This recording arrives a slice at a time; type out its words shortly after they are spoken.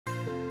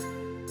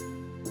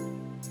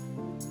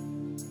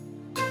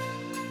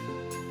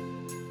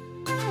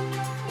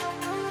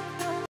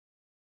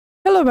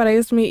everybody,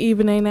 it's me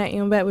Evening. I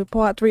am back with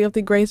part 3 of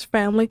the Grace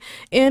family,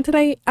 and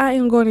today I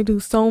am going to do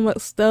so much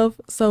stuff.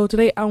 So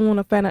today I want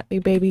to find out the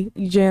baby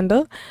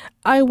gender.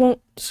 I want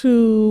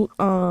to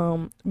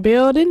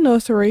build a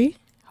nursery,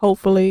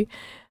 hopefully,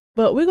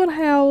 but we're gonna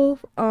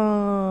have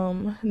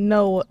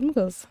Noah,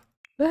 because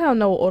let's have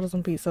Noah order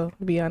some pizza,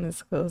 to be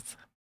honest, because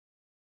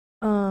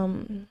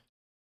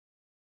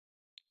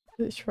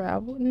let's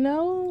travel.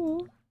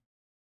 No,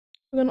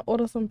 we're gonna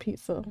order some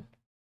pizza.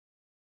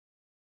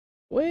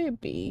 Where it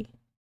be?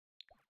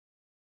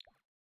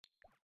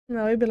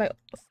 No, it'd be like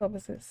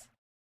services.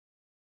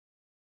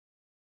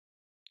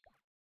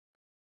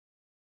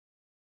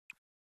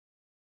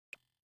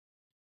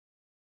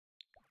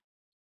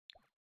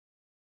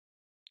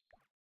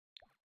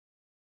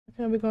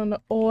 Okay, we're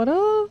gonna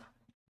order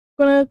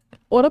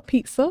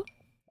pizza.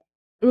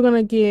 We're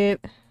gonna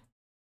get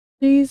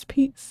cheese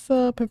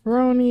pizza,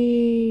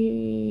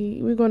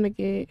 pepperoni. We're gonna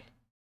get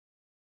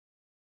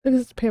this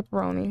is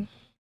pepperoni.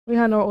 We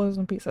have no orders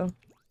on pizza.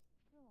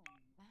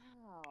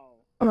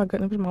 Oh my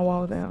goodness, put my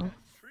wall down.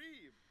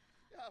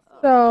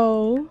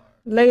 So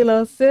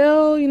Layla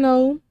still,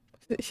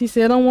 she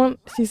still don't want.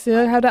 She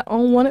still have that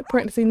unwanted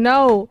pregnancy.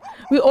 No,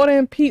 we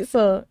ordering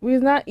pizza. We're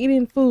not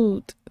eating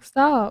food.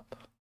 Stop.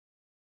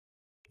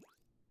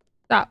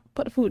 Stop.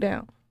 Put the food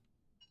down.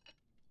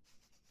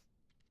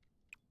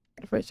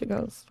 Where she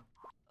goes.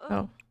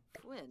 Oh.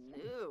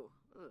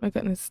 My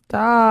goodness,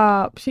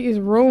 stop. She is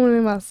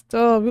ruining my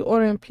stuff. We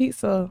ordering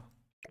pizza.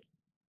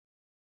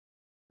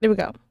 There we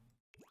go.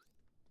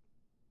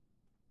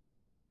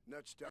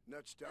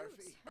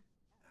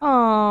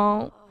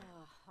 Oh,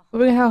 we're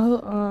gonna have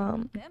her,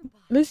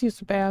 let's use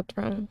the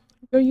bathroom.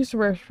 Go use the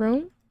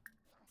restroom.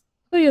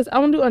 So yes, I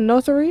wanna do a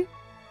nursery.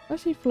 Why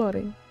is she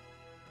floating?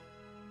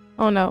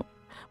 Oh no.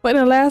 But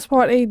in the last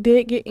part, they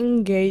did get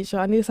engaged, so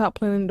I need to stop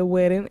planning the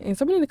wedding. And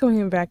so we need to come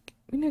here and vacuum.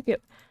 We need to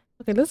get...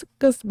 Okay, let's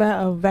just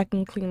buy a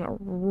vacuum cleaner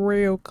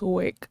real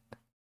quick.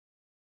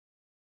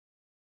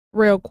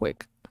 Real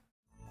quick.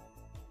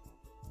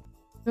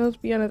 Let's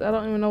be honest, I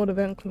don't even know what the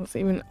vacuum cleaners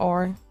even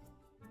are.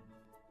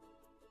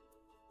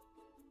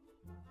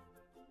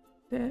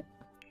 That.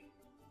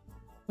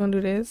 Gonna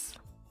do this.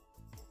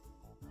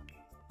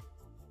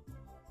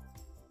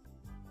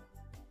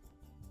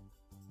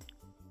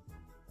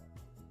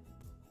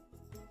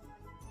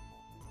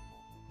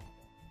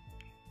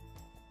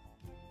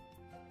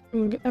 We're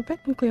gonna get a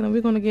vacuum cleaner.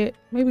 We're gonna get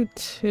maybe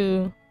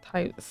 2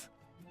 types.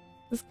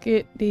 Let's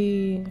get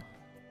the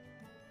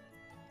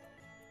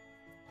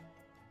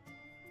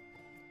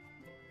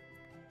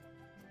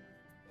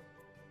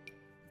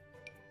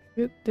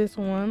this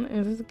one,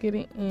 and let's get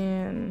it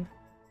in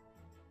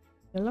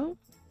yellow.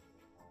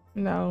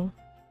 No.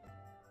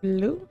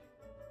 Blue.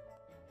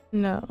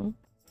 No.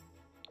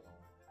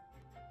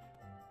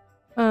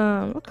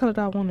 What color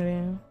do I want it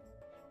in?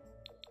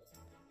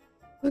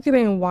 Let's get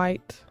it in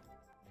white.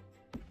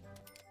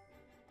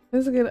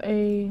 Let's get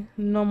a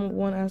normal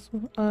one as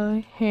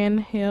a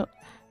handheld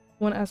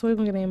one as well. We're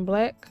gonna get it in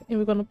black, and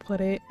we're gonna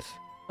put it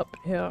up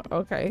here.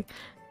 Okay,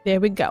 there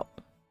we go.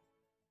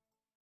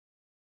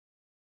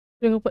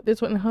 We're gonna put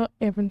this one in her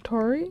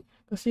inventory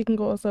so she can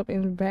go up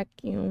and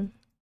vacuum.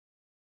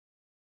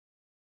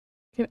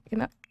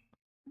 Can I?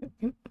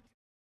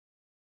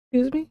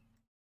 Excuse me?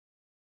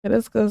 Yeah,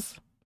 let's just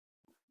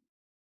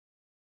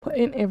put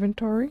in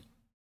inventory.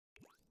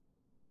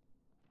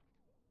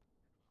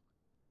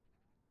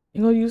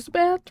 You're gonna use the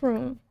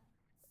bathroom.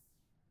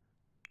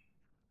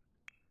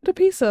 The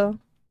pizza.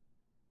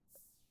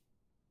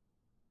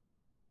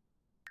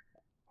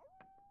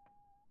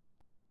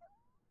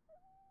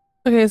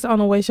 Okay, it's on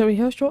the way. Shall we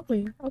here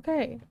shortly?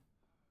 Okay.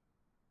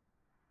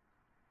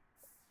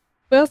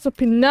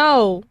 Recipe?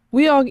 No,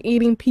 we are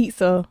eating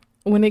pizza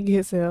when it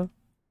gets here.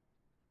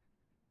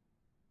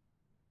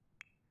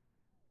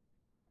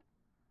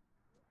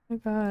 Oh my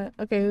God.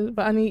 Okay,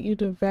 but I need you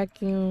to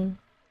vacuum.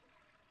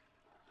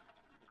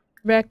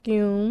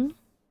 Vacuum.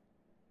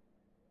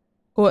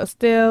 Go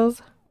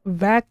upstairs.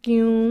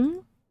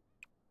 Vacuum.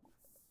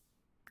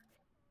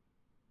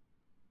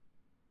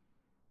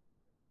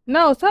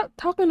 No, stop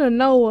talking to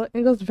Noah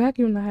and just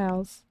vacuum the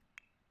house.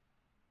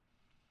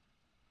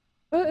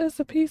 Where is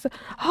the pizza?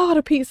 Oh,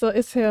 the pizza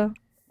is here.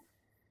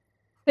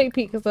 Take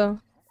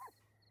pizza.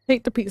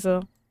 Take the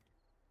pizza.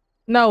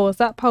 Noah,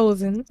 stop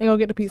posing and go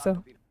get the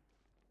pizza.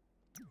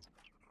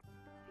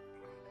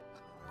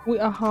 We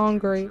are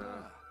hungry.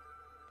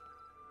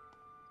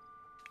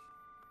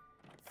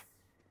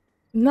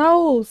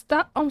 No,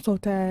 stop. I'm so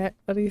tired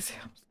of these.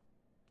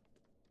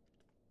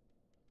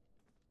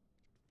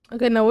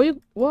 Okay, now where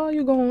are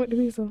you going with the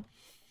pizza?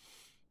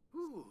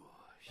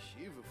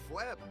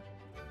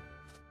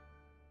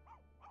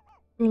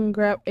 You can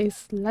grab a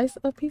slice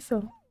of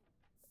pizza.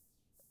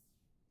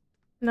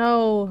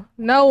 No,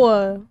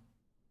 Noah.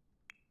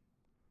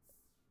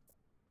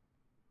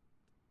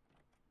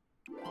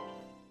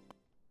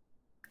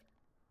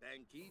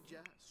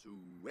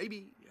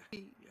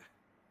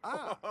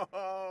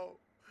 Oh.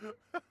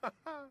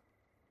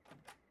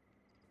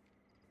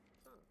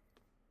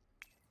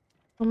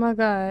 Oh my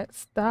God,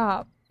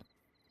 stop.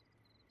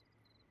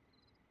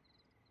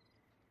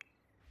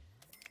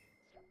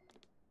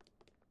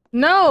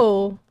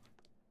 No.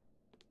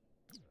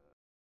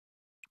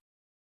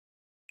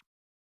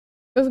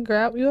 Just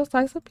grab you a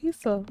slice of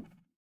pizza.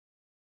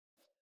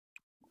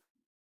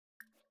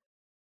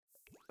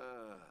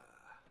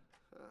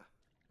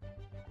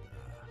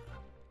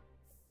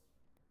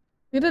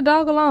 Leave the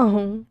dog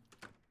alone.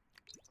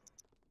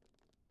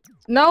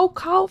 No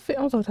coffee.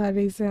 I'm so tired of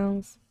these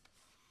sounds.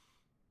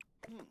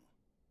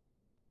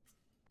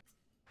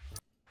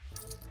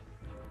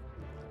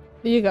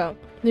 There you go.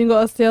 You can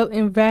go upstairs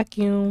and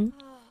vacuum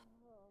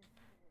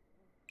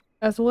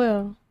as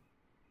well.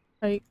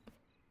 Like,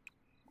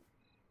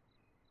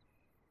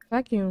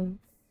 vacuum.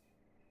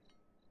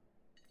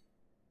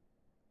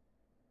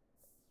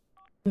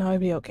 No, it'll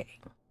be okay.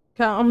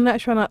 I'm not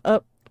trying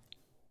to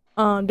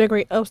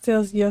decorate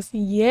upstairs just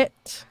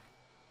yet,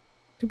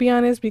 to be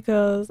honest,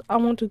 because I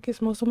want to get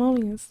some more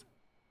simoleons.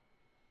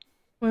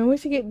 When we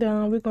should get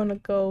done, we're gonna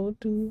go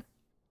to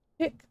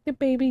pick the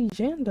baby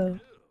gender.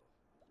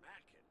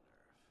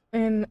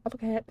 And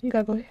okay, you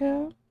gotta go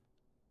here.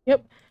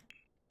 Yep.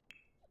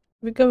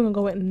 We're gonna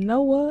go with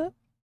Noah.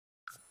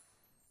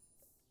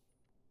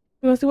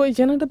 We're gonna see what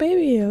gender the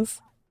baby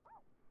is.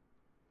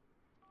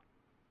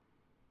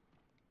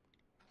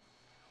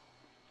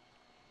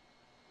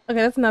 Okay,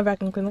 that's not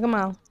vacuum cleaner. Come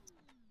on.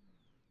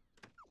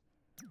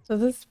 So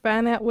let's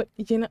find out what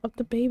gender of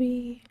the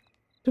baby.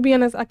 To be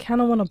honest, I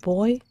kind of want a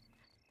boy.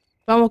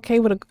 But I'm okay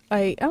with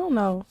I don't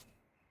know.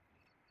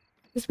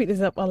 Let's speed this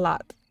up a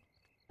lot.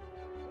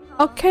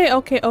 Okay.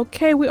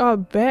 We are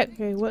back.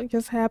 Okay, what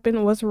just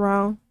happened? What's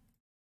wrong?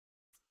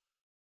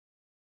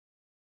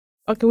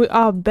 Okay, we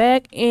are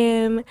back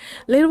and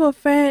little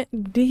fact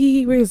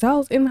the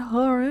results in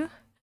her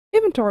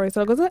inventory.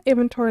 So go to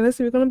inventory. Let's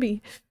see what we're gonna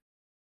be.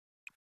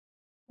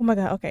 Oh my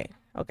god, okay.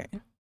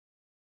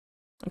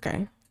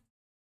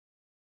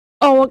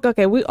 Oh,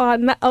 okay, we are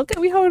not okay,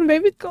 we holding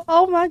baby girl.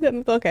 Oh my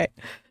goodness, okay.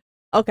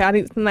 Okay, I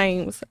need some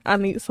names.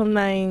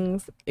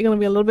 It's gonna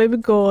be a little baby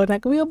girl,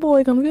 not gonna be a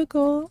boy, gonna be a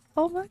girl.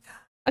 Oh my god.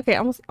 Okay,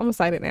 I'm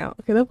excited now.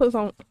 Okay, let's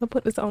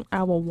put this on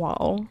our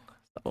wall.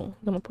 So I'm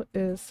gonna put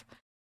this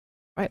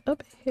right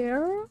up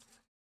here.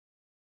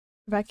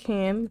 If I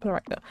can, put it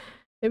right there.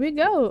 There we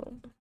go.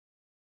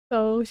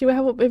 So she will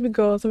have a baby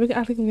girl, so we can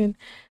actually can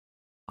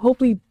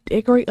hopefully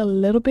decorate a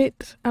little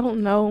bit. I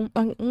don't know.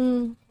 I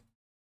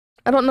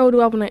don't know.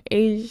 Do I want to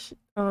age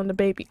the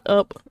baby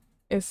up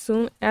as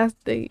soon as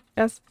the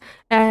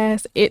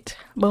baby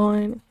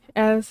born?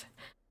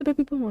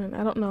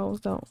 I don't know.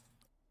 So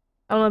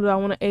I don't know. Do I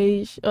want to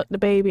age up the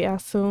baby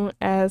as soon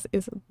as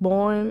it's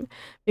born?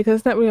 Because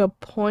it's not really a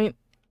point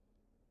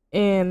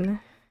in.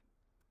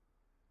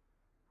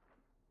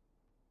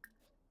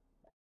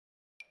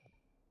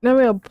 Not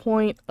really a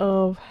point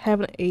of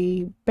having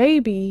a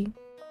baby.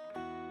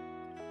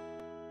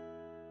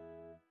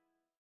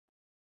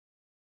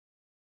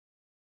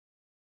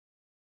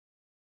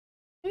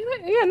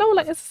 Yeah, no,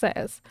 like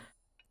exercise.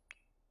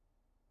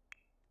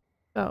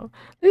 So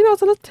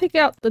so let's take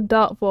out the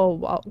dog for a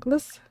walk.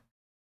 Let's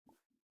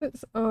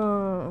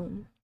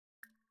no,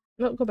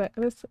 go back.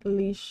 Let's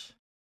leash.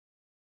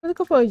 Let's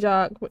go for a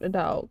jog with the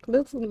dog.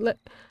 Let's let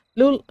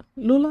Lula.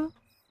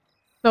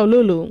 No,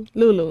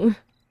 Lulu.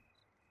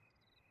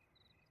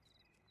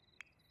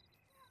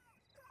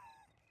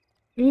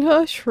 You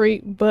heard a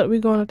shriek, but we're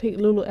gonna take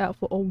Lulu out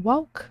for a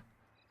walk.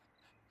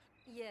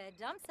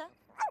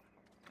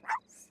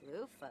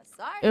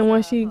 And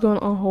when she's going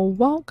on her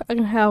walk, I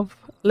can have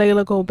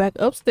Layla go back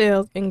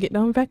upstairs and get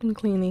done vacuum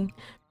cleaning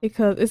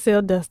because it's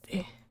still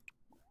dusty.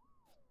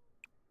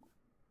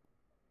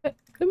 Let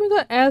me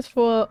go ask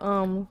for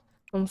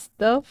some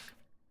stuff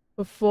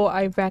before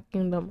I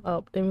vacuum them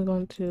up. Then we're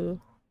going to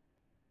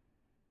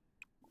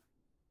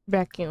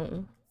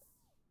vacuum.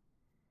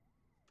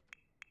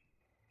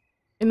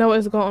 You know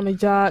what's going on the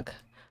jog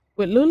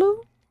with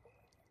Lulu?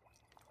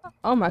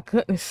 Oh my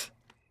goodness.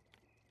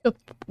 You're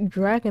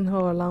dragging her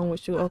along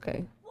with you.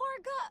 Okay.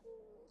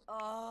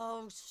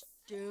 Oh,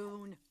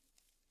 Stoon.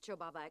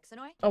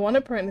 I want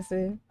a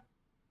pregnancy.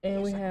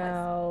 And we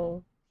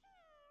have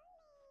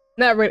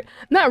not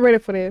ready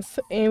for this.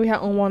 And we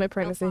have unwanted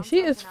pregnancy.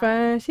 She is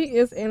fine. She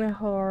is in a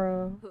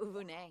horror.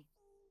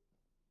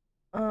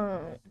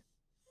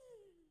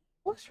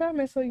 What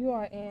trimester you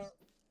are in?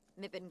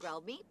 Mipin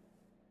grelled meep.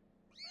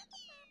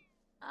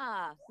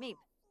 Ah, meep.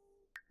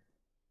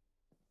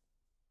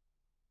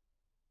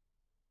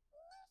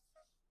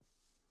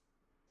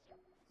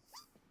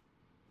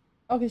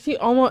 Okay, she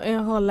almost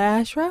in her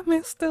last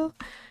trimester.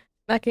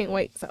 I can't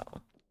wait. So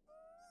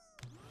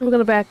we're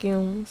gonna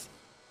vacuum.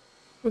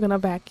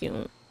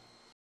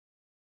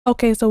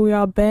 Okay, so we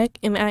are back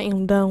and I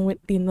am done with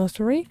the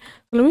nursery.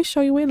 So let me show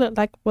you what it look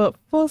like. But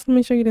first, let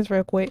me show you this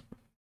real quick.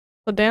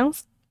 So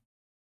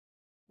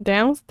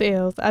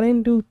downstairs, I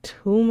didn't do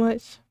too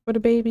much for the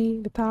baby,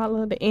 the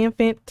toddler, the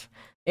infant.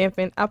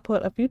 I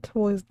put a few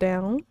toys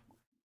down.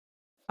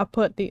 I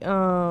put the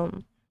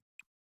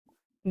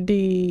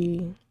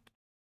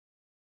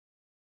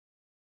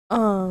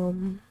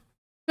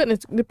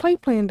goodness, the play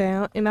plan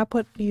down, and I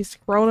put the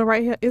scroller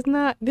right here. This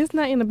not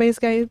in the base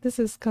guide. This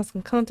is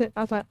custom content.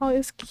 I was like, oh,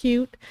 it's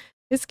cute.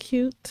 It's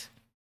cute.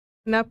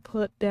 And I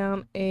put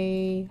down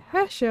a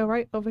half shell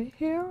right over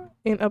here.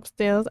 And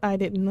upstairs I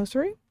did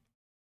nursery.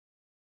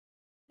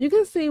 You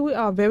can see we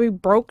are very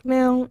broke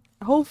now.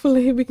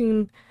 Hopefully we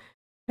can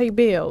pay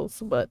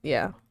bills. But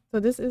yeah. So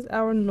this is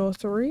our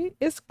nursery.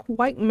 It's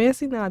quite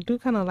messy now. I do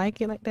kind of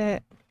like it like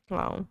that.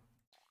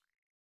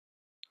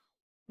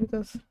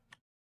 Because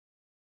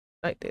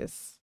like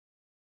this.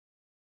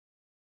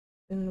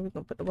 And we're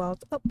gonna put the walls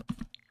up. I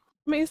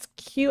mean, it's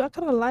cute. I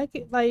kind of like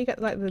it. Like you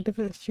got like the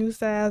different shoe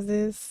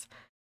sizes.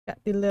 Got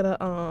the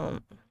little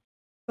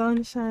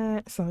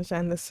sunshine,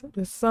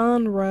 the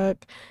sun rug,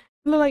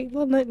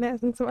 little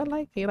knickknacks and stuff. I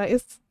like it. Like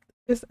it's.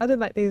 I did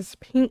like this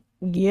pink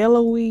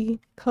yellowy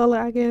color,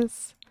 I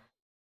guess.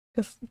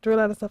 Cause threw a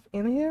lot of stuff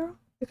in here.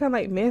 It's kind of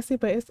like messy,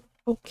 but it's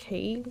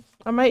okay.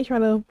 I might try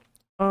to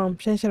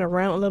change it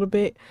around a little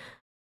bit,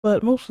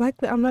 but most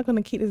likely I'm not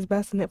gonna keep this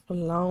bassinet for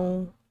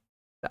long.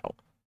 So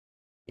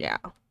yeah.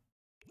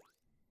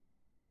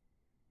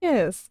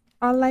 Yes,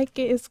 I like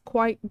it. It's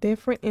quite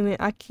different, and then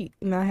I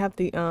have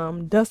the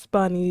dust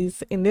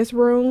bunnies in this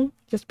room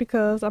just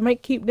because I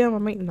might keep them, I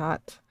might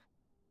not.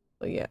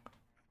 So yeah.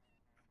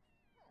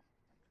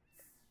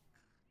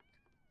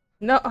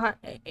 No,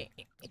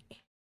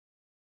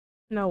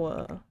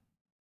 no,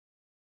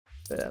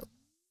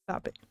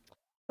 stop it.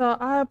 So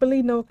I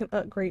believe Noah can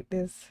upgrade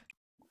this.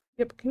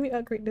 Yep, can we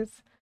upgrade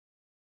this?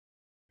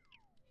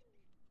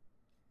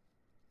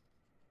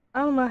 I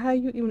don't know how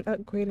you even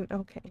upgrade it.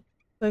 Okay,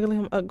 so let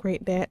him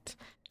upgrade that.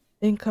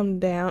 Then come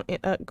down and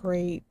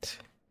upgrade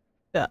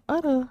the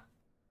other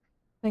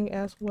thing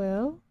as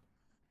well.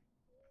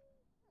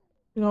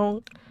 You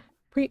know,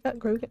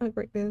 pre-upgrade. We can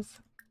upgrade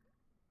this.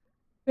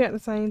 We got the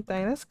same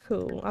thing. That's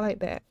cool. I like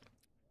that.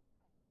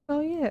 Oh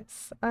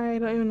yes. I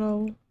don't even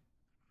know.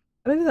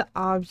 I think it's an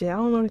object. I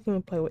don't know if you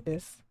can play with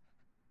this.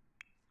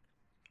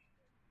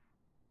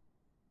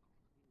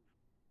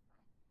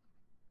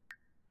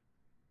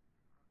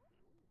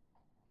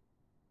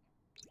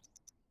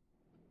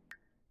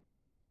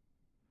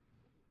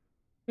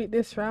 Beat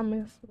this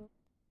promise.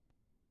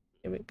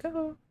 Here we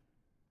go.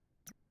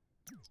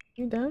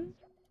 You done?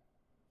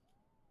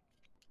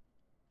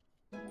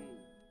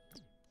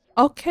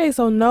 Okay,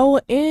 so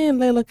Noah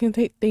and Layla can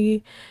take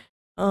the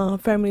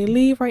family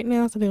leave right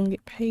now, so they don't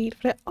get paid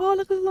for that. Oh,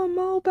 look at this little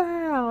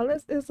mobile.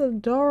 It's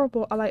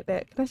adorable. I like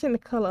that. Can I change the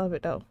color of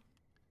it though?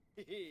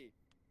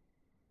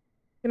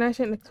 Can I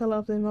change the color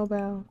of the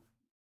mobile?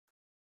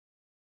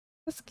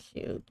 That's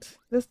cute.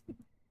 This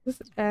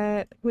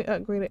add we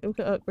upgrade it. We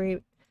can upgrade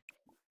it.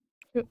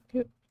 Cute,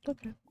 cute.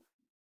 Okay.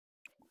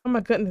 Oh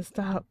my goodness,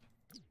 stop.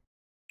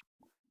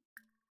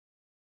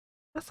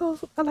 That's so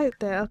I like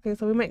that. Okay,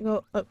 so we might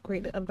go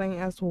upgrade the other thing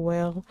as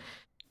well.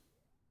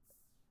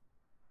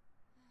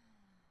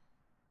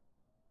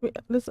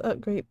 Let's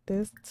upgrade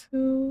this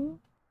too.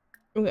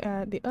 We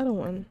add the other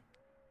one.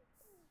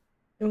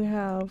 And we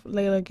have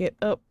Layla get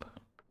up.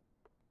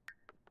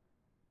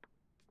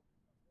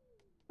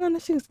 Oh, no,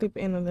 she can sleep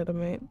in a little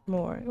bit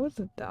more. What's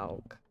a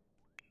dog?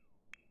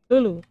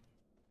 Lulu.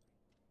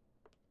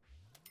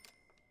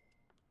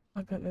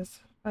 My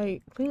goodness.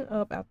 Like, clean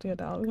up after your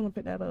dog. We're gonna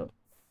pick that up.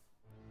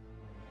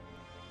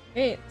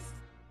 Ants.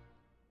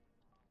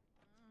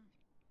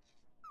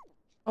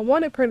 I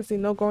wanted pregnancy,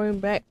 no going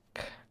back.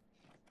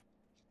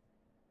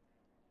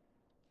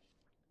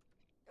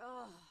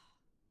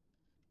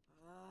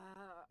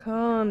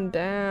 Calm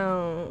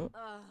down.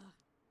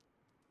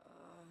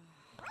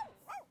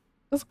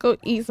 Let's go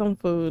eat some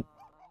food.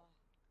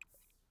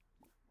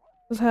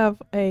 Let's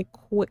have a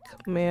quick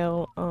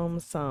meal.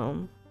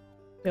 Some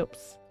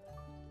chips.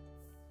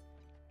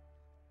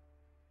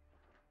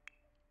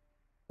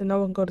 Then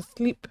no one go to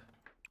sleep.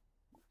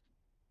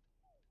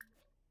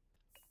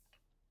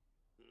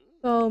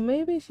 So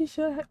maybe she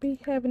should be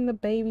having the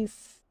baby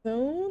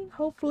soon.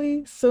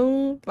 Hopefully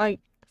soon.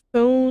 Like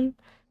soon.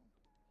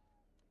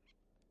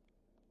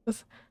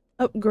 Let's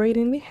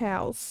upgrading the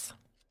house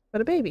for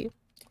the baby.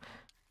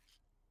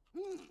 I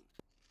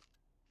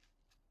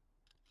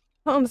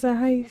don't understand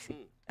how you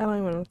see. I don't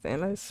even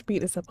understand. Let's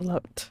speed this up a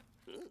lot.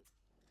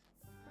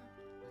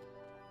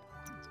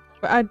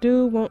 But I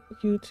do want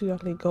you to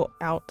actually go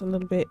out a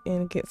little bit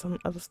and get some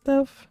other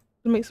stuff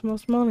to make some more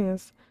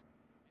simoleons.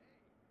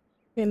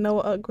 Okay,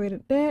 Noah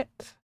upgraded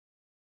that.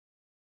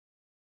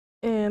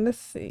 And let's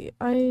see.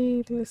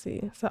 Let's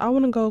see. So I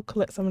want to go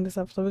collect some of this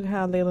stuff so we can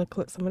have Layla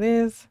collect some of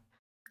this.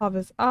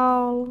 Harvest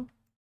all.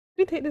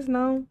 We take this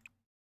now.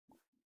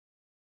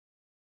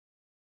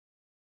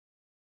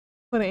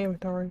 Put in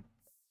inventory.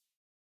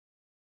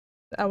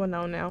 I will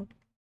know now.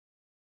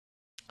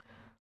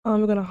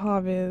 We're gonna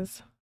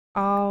harvest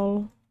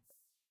all.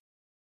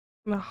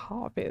 I'm gonna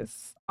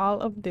harvest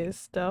all of this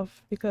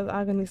stuff because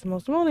I'm gonna need some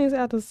more simoleons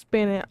after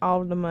spending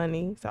all the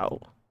money.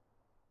 So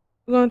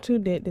we're going to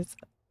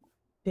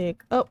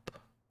dig up.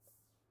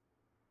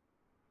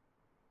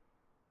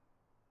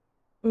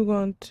 We're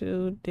going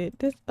to dig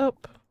this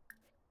up.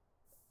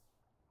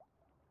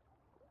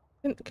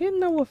 Can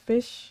Noah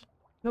fish?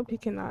 Nope, he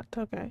cannot.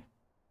 Okay.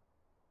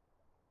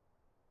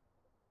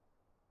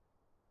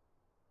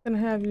 Gonna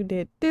have you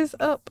did this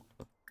up.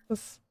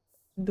 Let's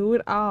do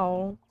it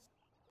all.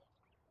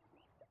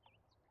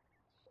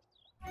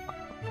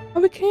 Oh,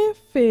 we can't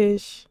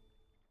fish.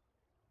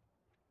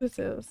 This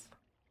is.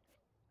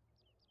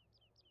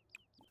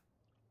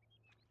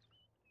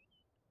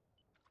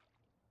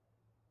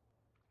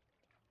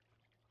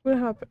 We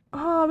don't have.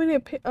 Oh, we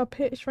need a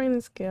pet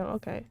training skill.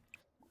 Okay.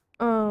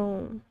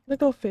 Let's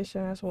go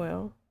fishing as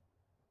well.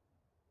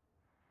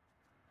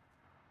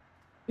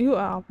 You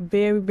are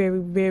very, very,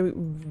 very,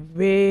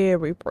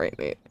 very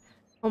pregnant.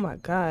 Oh my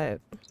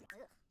god.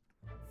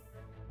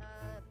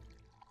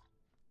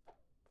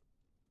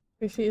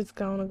 She is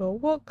gonna go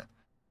walk.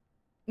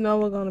 No,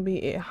 we're gonna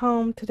be at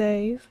home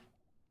today.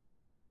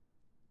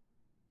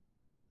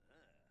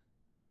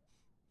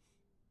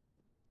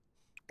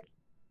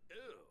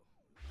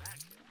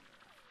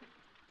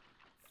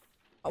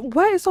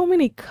 Why is so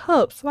many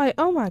cups? Like,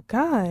 oh my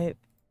god.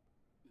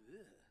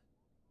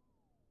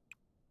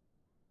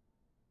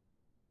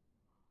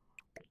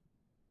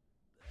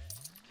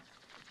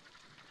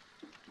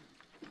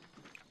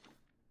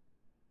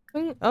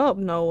 Clean up,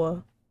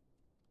 Noah.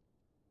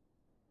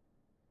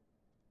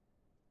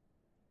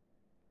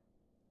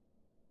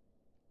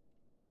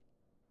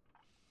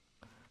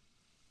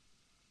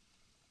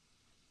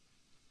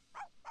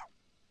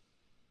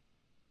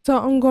 So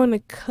I'm going to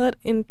cut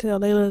until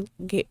Layla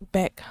get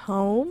back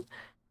home.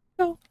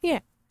 So yeah.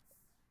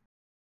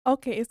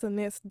 Okay, it's the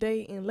next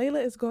day and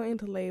Layla is going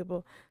into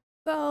labor.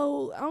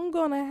 So I'm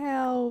gonna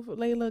have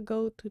Layla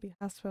go to the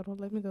hospital.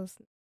 Let me go.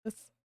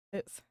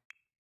 Let's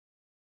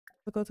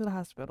go to the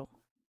hospital.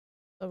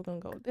 So we're gonna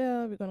go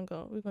there.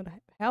 We're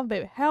gonna have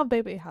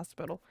baby at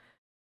hospital,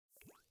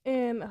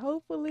 and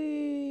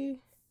hopefully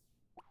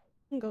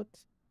we can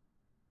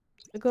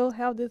go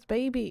have this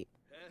baby.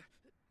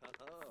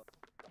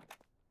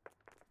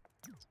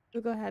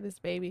 We're gonna have this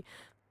baby.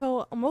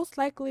 So most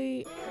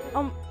likely,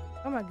 oh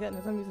my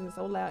goodness, I'm using it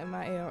so loud in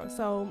my ear.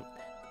 So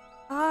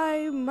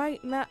I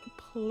might not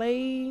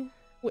play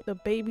with the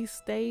baby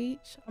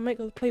stage. I might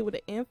go play with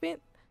the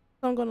infant.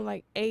 So I'm gonna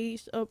like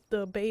age up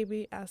the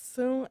baby as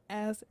soon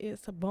as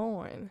it's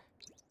born.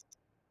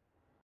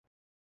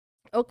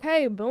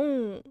 Okay,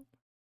 boom.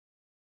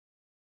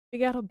 We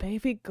got a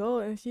baby girl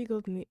and she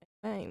goes need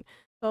a name.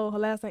 So her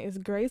last name is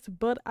Grace,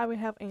 but I will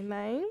have a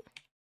name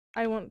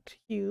I want to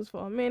use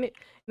for a minute,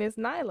 and it's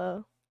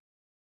NYLA.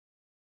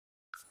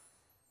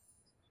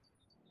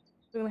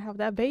 We're gonna have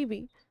that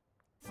baby.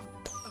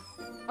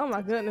 Oh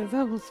my goodness,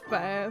 that was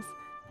fast.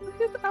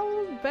 Look at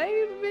our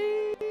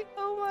baby.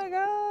 Oh my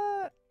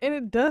god. And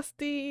it's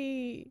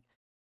Dusty.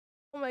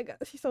 Oh my god,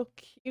 she's so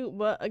cute.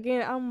 But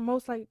again, I'm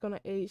most likely gonna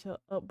age her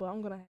up, but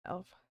I'm gonna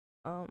have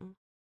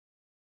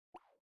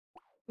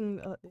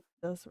this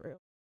dust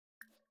real.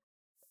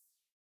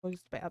 Go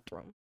use the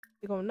bathroom.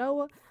 You gonna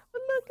Noah?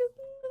 But look at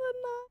little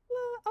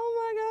Nala. Oh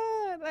my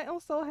god. Like, I'm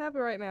so happy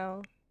right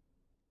now.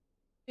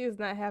 She is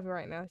not happy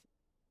right now.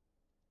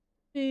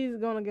 She's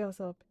gonna get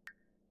herself.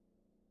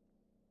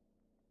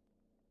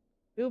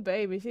 New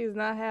baby, she's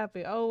not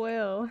happy. Oh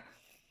well.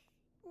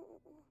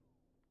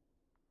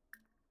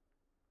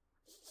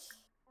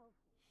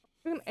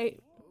 We're gonna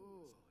eat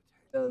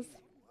those.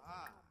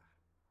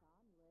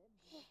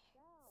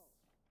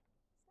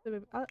 The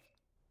baby.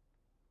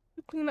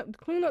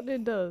 Clean up their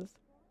does.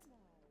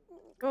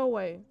 Go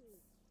away.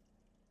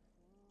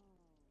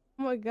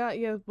 Oh my god,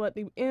 yes, but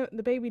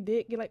the baby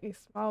did get like a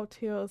small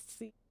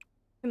TLC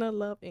and of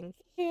love and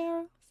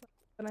care. So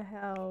I'm gonna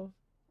have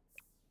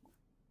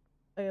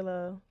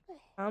Layla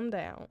calm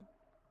down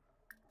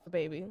the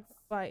baby.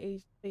 Why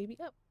age the baby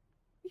up?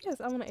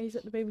 Because I wanna age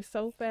up the baby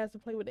so fast to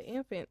play with the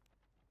infant.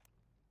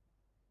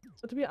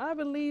 But I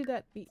believe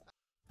that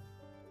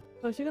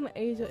so she's gonna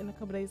age up in a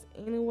couple days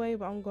anyway,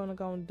 but I'm gonna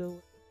go and do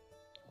it.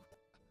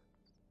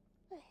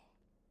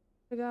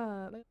 Oh my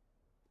god.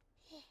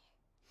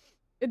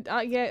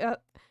 Yeah,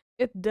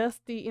 it's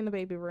Dusty in the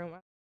baby room.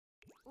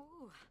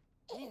 Ooh,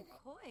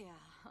 Koya.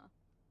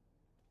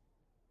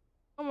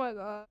 Oh my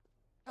god.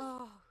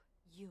 Oh,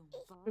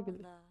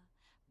 Umbala,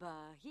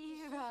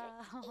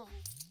 Bahira. Oh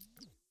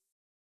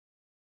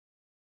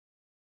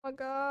my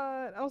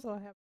god. I'm so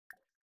happy.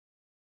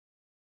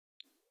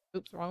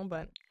 Oops, wrong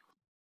button.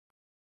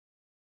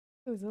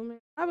 Zoom in.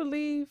 I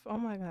believe. Oh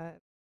my god.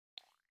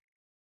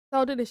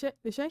 So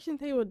the section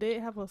table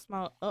did have a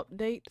small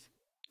update.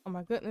 Oh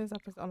my goodness, I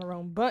pressed on the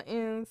wrong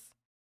buttons.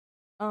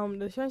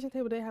 The section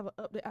table did have an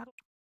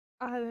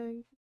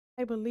update.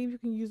 I believe you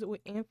can use it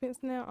with infants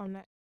now. I'm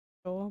not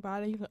sure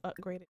about it. You can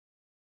upgrade it.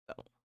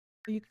 So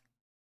you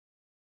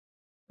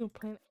can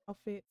plan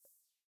outfit.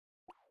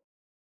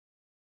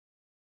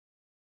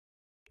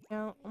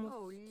 Now I'm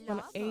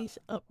gonna age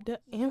up the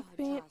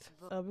infant.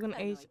 We're gonna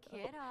age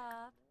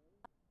up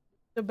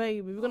the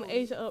baby. We're gonna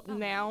age it up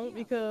now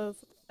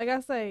because, like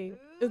I say,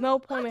 there's no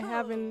point in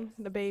having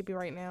the baby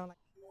right now. Like,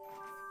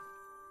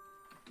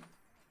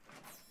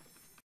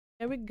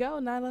 there we go.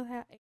 Now let's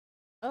have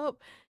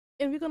up,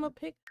 and we're gonna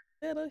pick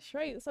little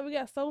straight. So we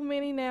got so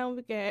many now.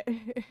 We got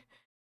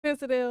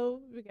sensitive.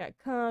 We got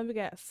Con. We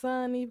got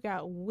Sunny. We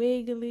got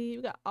Wiggly.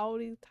 We got all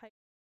these types.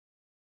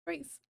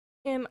 traits.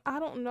 And I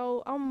don't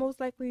know. I'm most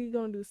likely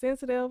gonna do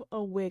sensitive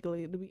or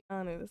wiggly, to be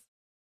honest.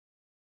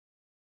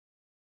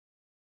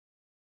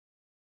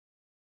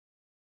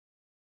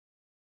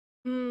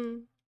 Hmm.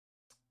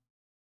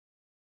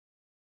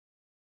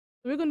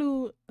 We're gonna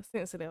do a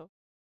sensitive.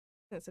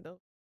 Sensitive.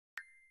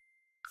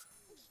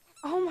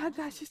 Oh my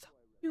gosh, she's so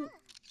cute.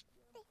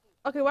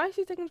 Okay, why is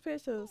she taking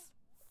pictures?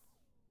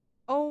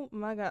 Oh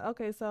my god.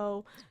 Okay,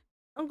 so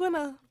I'm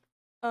gonna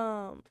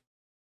um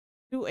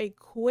do a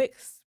quick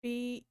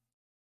speed.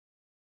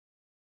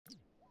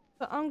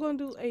 So I'm gonna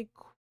do a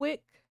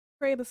quick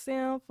create a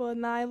sound for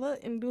Nyla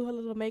and do her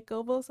little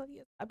makeover. So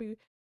yes, I'll be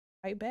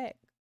right back.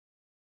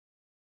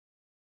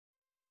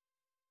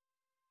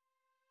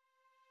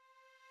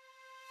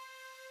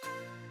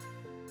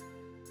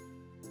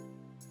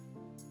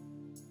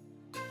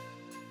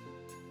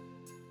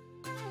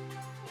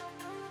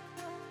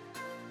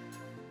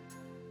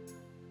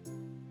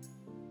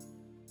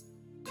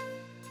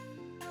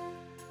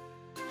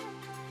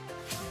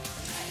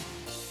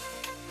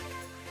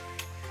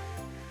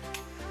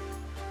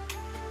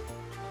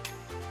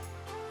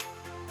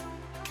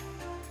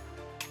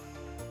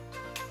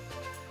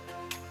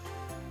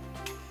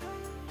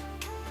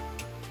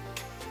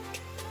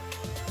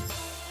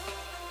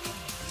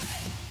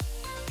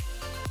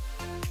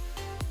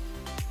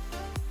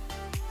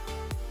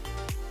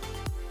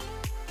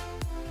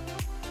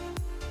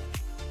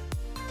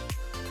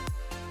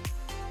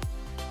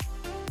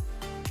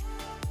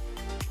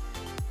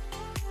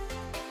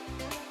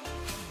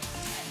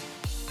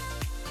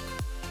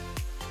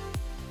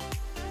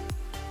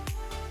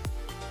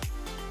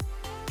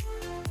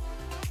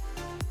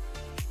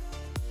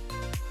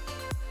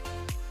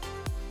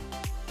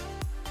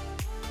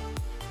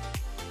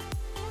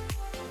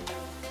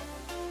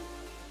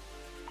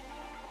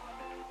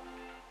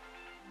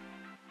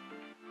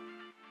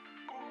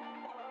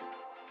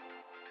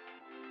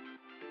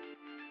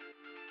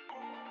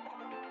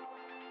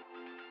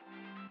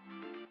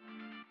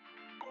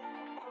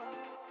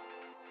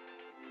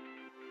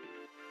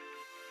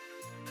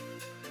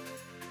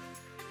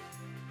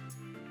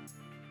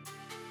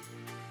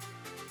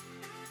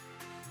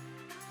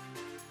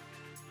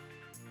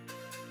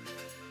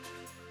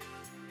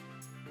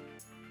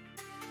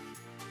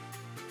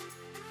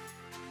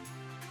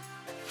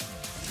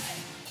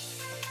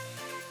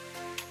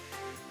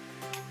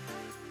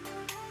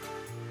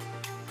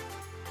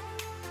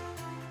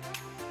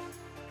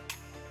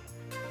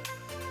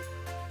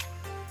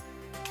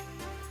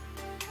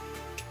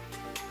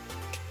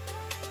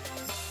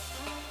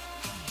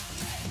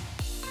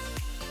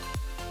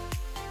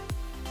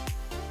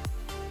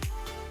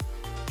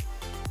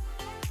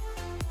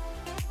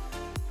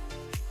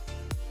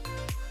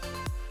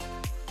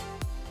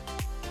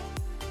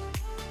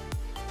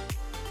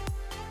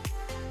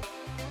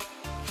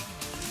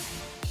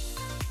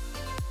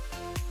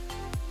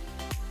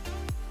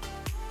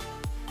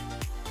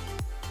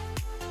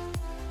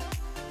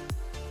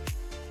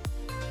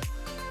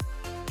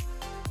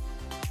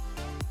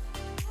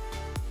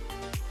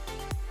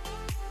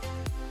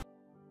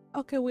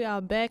 Okay, we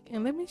are back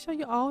and let me show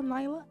you all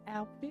Nyla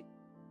outfit.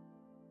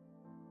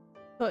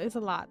 So it's a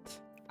lot.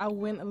 I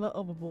went a little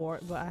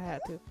overboard, but I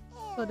had to.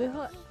 So this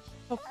her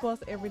of course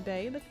every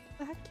day. Look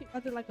how cute. I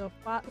did like a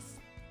fox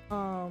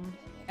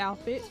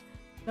outfit.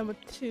 Number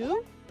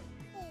two,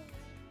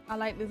 I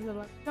like this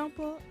little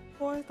jumper, of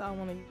course. I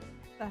wanna use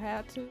it. I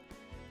had to.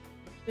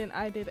 Then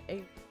I did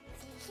a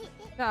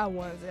not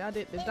onesie. I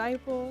did the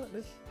diaper,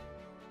 this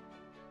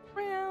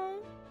brown.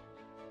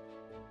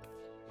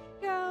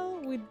 Yeah,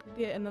 we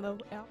did another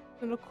outfit.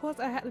 And of course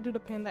I had to do the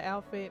panda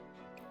outfit.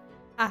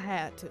 I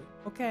had to,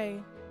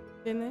 okay?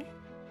 Didn't it?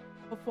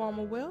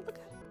 Perform well. Look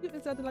how cute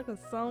this is. I did like a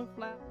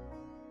sunflower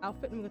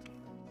outfit. I'm gonna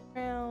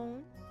turn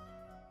around.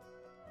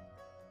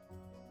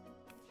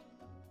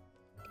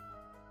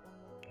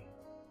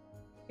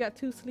 Got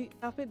two sleep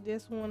outfit.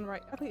 This one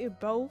right. I think it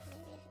both.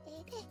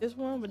 This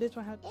one, but this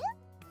one has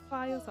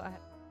fire, so I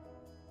have.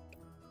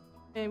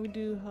 And we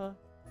do her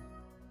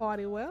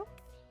party well.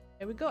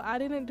 There we go. I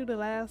didn't do the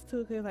last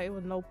two because like it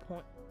was no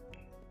point.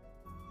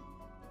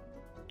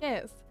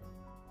 Yes.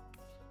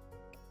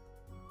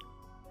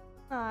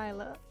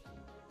 Nyla.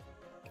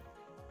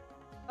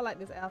 I like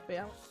this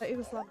outfit. It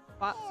was like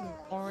fox and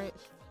orange.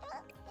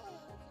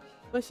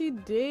 But she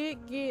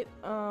did get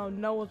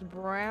Noah's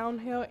brown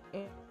hair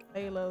and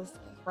Layla's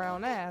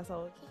brown eyes,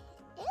 so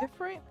it's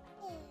different.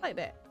 I like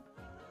that.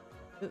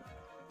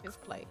 It's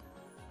play.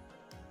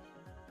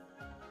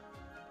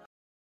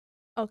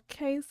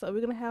 Okay, so we're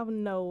gonna have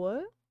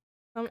Noah.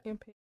 I'm in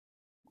pick.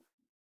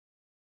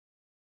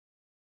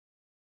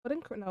 But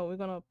no, we're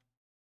gonna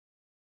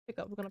pick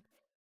up. We're gonna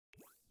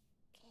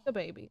pick the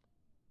baby.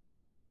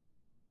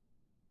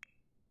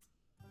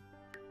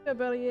 Yeah,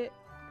 better yet.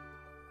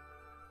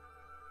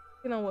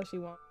 You know what she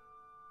wants.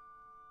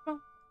 Come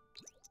on.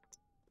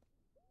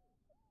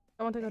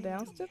 I wanna take her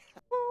downstairs.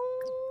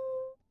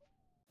 Oh,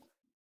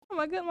 oh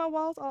my god, my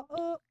walls are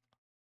up.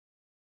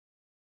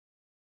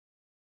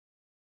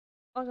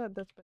 I got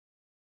this. Oh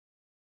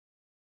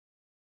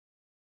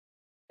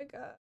my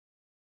god.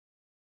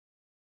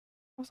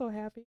 I'm so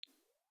happy.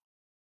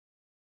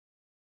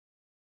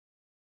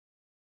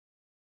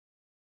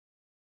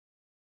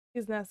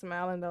 He's not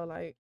smiling though,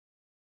 like.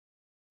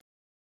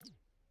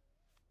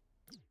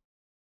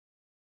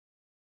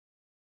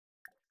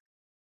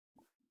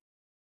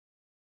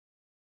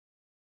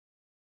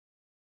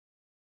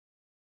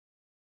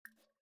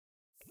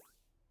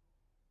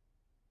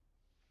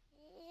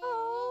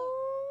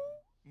 Oh,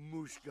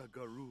 Mushka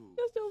Garu.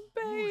 that's your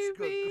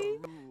baby.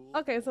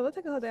 Okay, so let's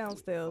take her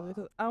downstairs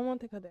because I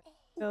want to take her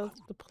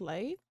downstairs to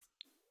play.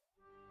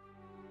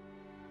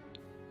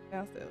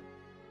 Downstairs.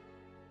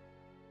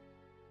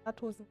 I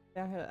told him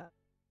down here.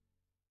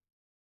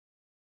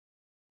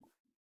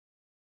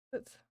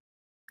 Let's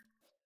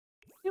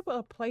give her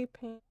a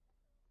playpen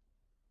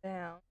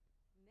down.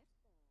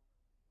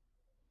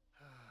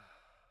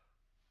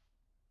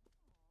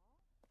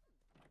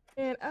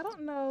 And I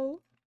don't know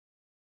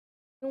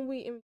when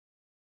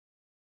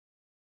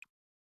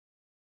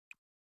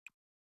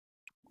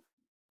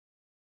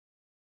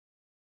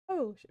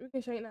oh, we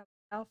can straighten out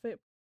the outfit.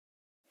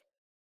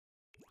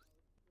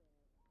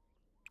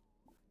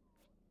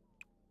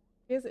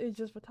 Guess it's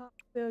just for top.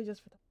 Still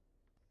just for top.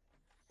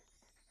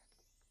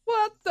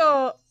 What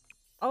the?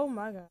 Oh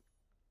my god.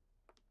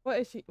 What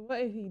is she? What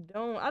is he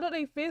doing? I thought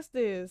they fixed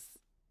this.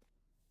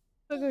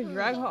 They're gonna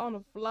drag her on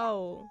the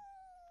floor.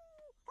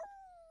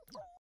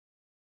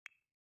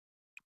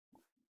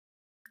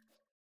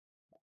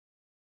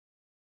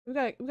 We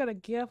gotta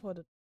give her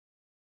the.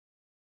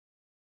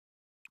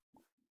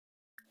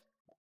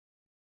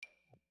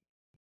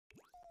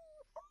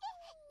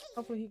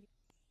 Hopefully he.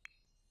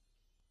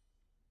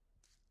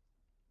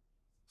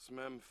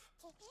 Smemph.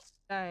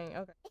 Dang.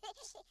 Okay.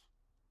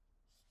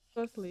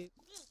 Go sleep.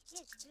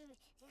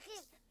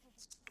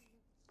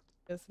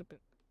 Just sleeping.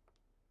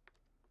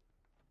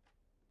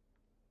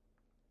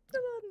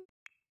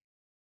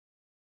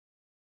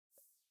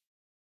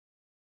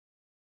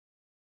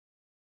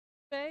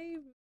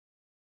 Baby.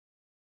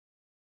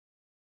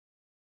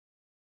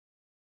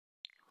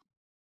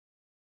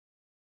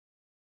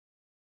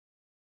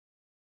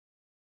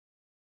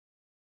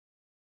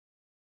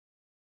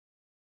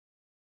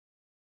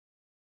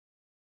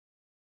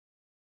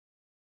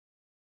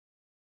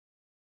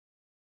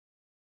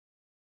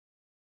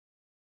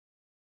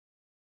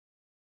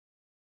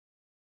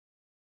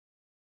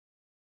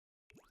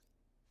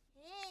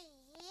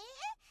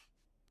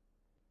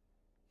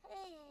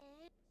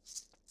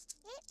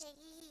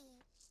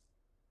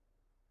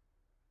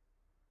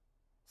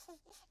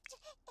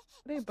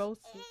 They both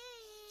sleep.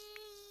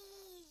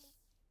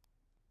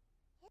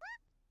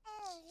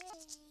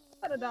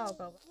 Let the dog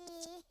go.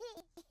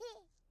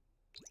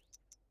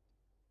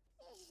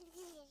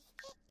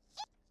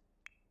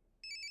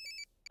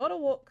 Go to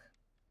walk.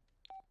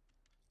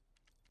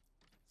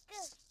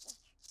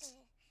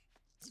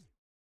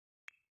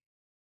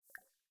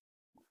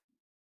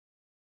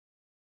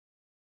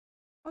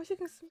 Oh, she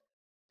can sleep.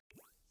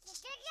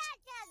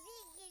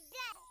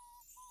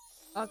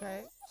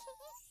 Okay.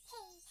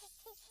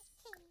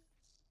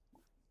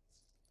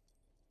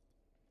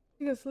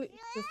 She can sleep.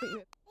 She can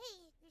sleep.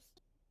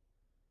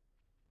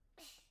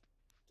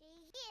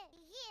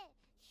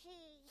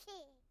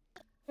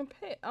 And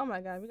pet. Oh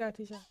my god, we gotta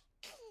teach her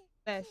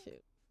that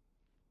shit.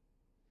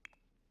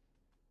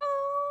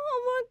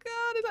 Oh my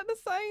god, it's like the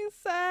same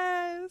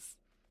size.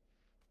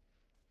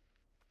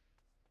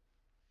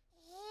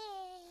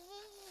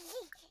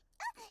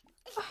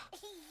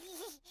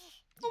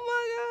 Oh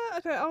my god.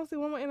 Okay, I want to see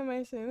one more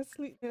animation. Let's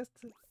sleep next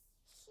to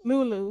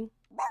Lulu.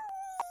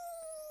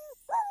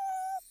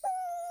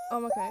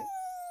 Okay.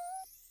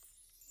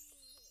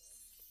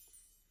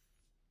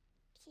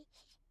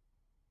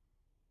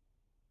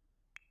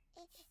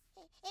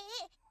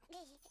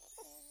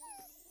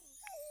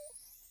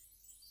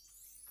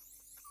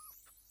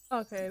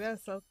 Okay,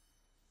 that's so.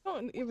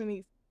 Don't even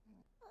need.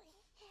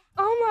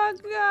 Oh my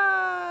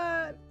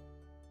god.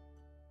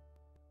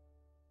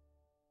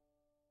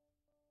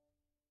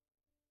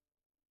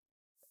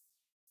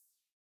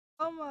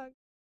 Oh my.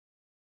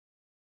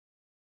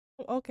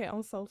 Okay,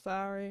 I'm so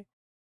sorry.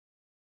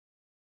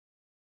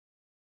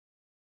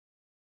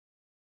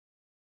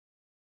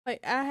 Like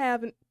I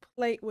haven't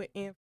played with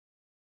him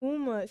too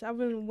much. I've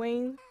been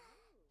waiting.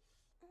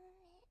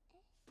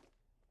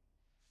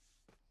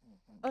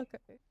 Okay,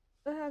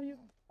 I have you.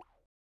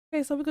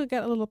 Okay, so we could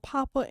get a little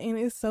papa, and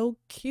it's so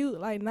cute.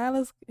 Like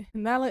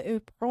Nyla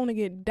is prone to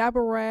get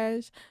diaper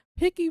rash,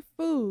 picky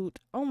food.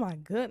 Oh my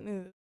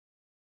goodness,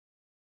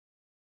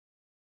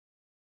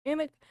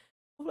 and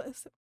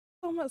it's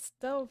so much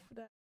stuff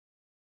that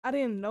I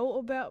didn't know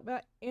about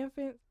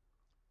infants.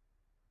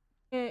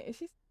 And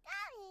she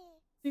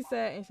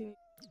said, and she needs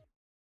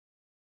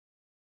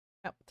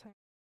appetite.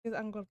 Because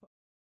I'm gonna put.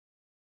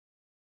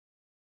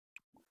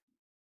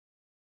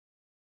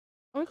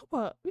 Oh,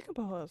 we can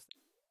put her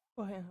upstairs.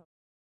 Put her in her.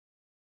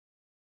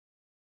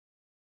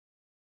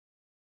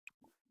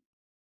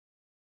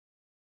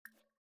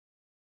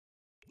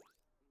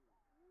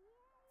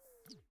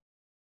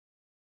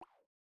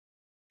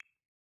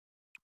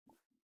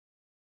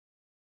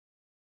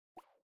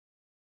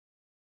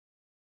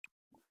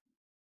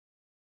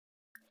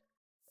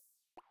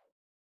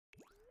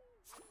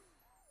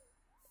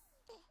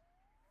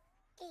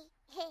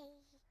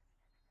 Hey.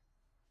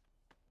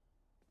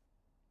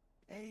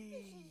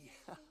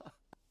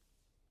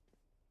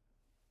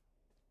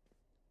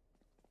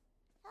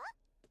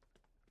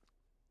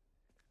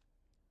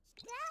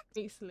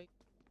 Me sleep.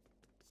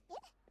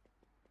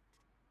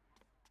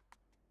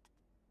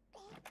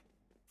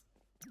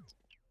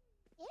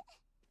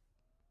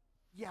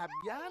 Yab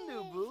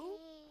yanu boo.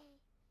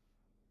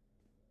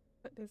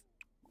 Put this.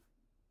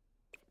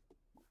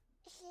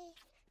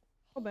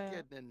 Oh bad.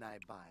 Get the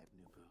night vibe,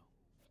 nubu.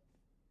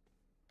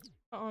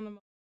 On the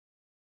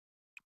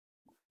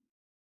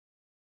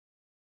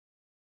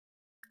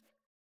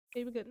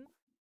baby good.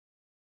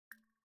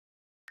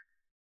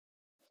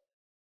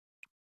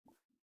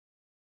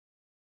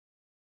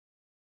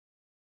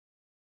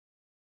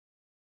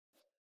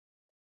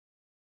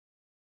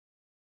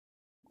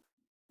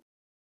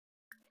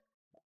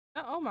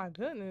 Oh my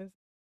goodness.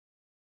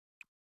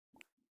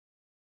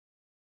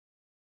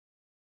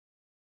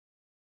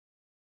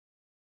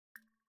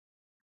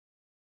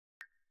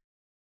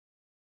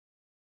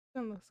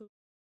 That looks so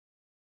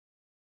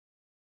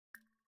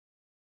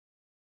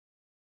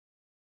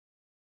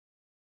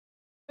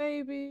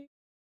baby.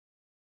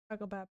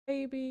 Talk about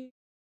baby.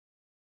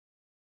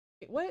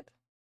 Wait, what?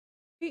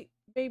 Eat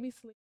baby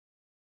sleep.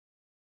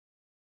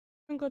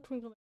 Twinkle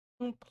twinkle.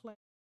 Don't play.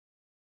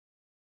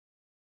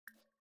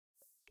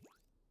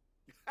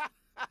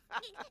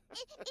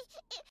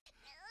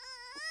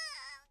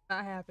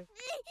 Not happy.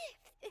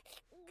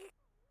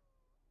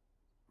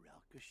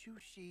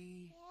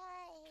 Relkashushi.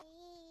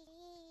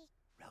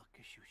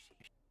 Relkashushi.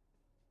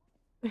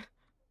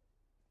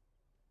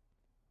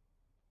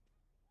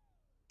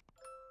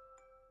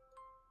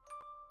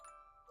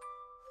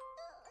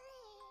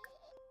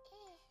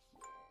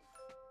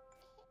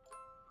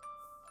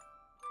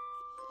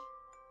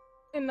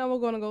 And now we're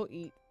gonna go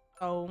eat.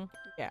 So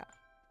yeah.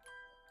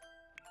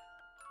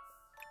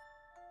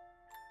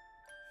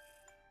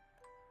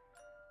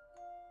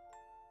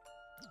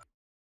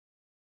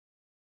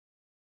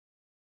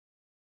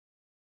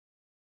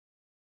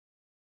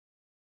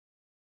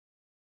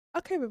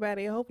 Okay,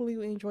 everybody. Hopefully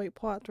you enjoyed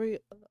part 3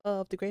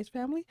 of the Grace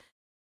family.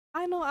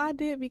 I know I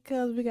did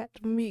because we got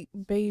to meet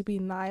baby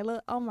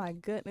NYLA. Oh my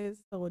goodness,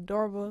 so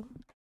adorable.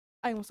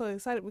 I am so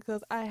excited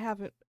because I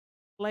haven't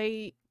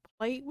played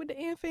with the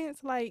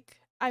infants. Like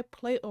I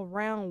played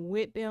around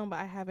with them, but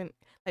I haven't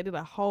like did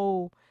a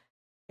whole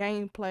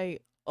gameplay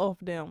of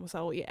them.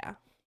 So yeah.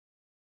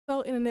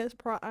 So in the next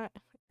part,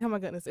 oh my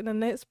goodness, in the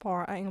next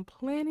part, I am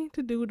planning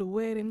to do the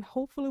wedding.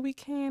 Hopefully we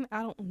can.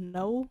 I don't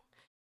know.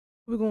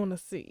 We're going to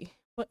see.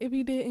 But if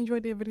you did enjoy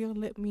the video,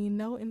 let me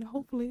know, and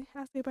hopefully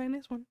I'll see you by the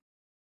next one.